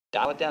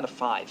Dial it down to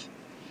 5.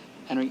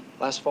 Henry,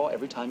 last fall,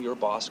 every time your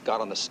boss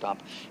got on the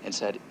stump and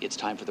said, it's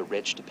time for the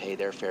rich to pay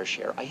their fair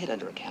share, I hid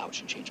under a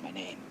couch and changed my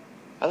name.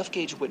 I left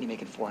Gage Whitney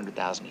making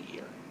 $400,000 a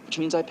year, which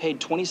means I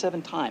paid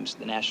 27 times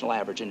the national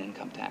average in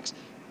income tax.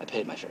 I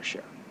paid my fair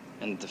share,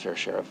 and the fair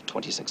share of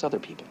 26 other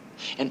people.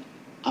 And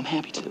I'm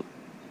happy to,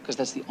 because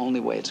that's the only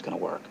way it's going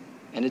to work.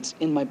 And it's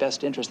in my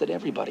best interest that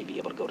everybody be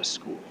able to go to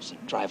schools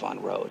and drive on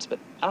roads. But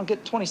I don't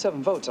get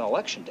 27 votes on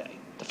election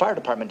day. The fire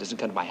department doesn't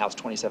come to my house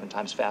 27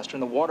 times faster,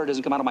 and the water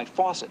doesn't come out of my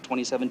faucet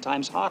 27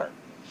 times hotter.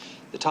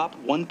 The top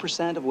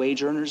 1% of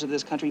wage earners of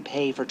this country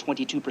pay for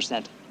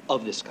 22%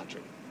 of this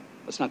country.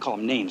 Let's not call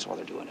them names while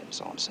they're doing it,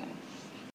 is all I'm saying.